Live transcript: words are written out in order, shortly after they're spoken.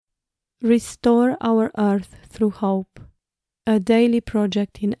Restore Our Earth Through Hope, a daily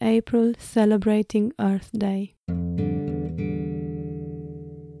project in April celebrating Earth Day.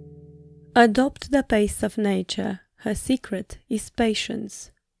 Adopt the pace of nature. Her secret is patience.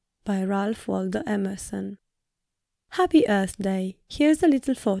 By Ralph Waldo Emerson. Happy Earth Day! Here's a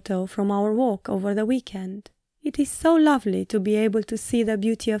little photo from our walk over the weekend. It is so lovely to be able to see the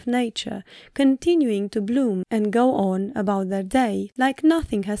beauty of nature continuing to bloom and go on about their day like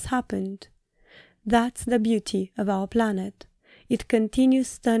nothing has happened. That's the beauty of our planet. It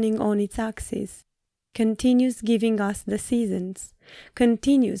continues turning on its axis, continues giving us the seasons,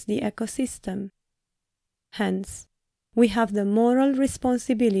 continues the ecosystem. Hence, we have the moral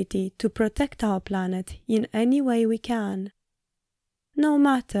responsibility to protect our planet in any way we can, no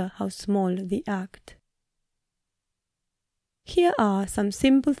matter how small the act. Here are some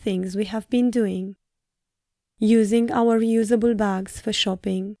simple things we have been doing. Using our reusable bags for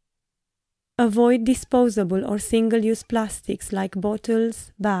shopping. Avoid disposable or single-use plastics like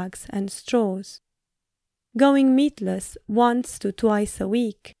bottles, bags, and straws. Going meatless once to twice a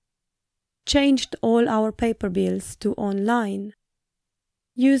week. Changed all our paper bills to online.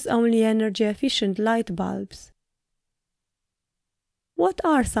 Use only energy-efficient light bulbs. What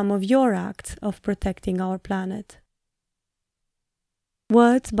are some of your acts of protecting our planet?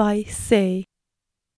 Words by Say.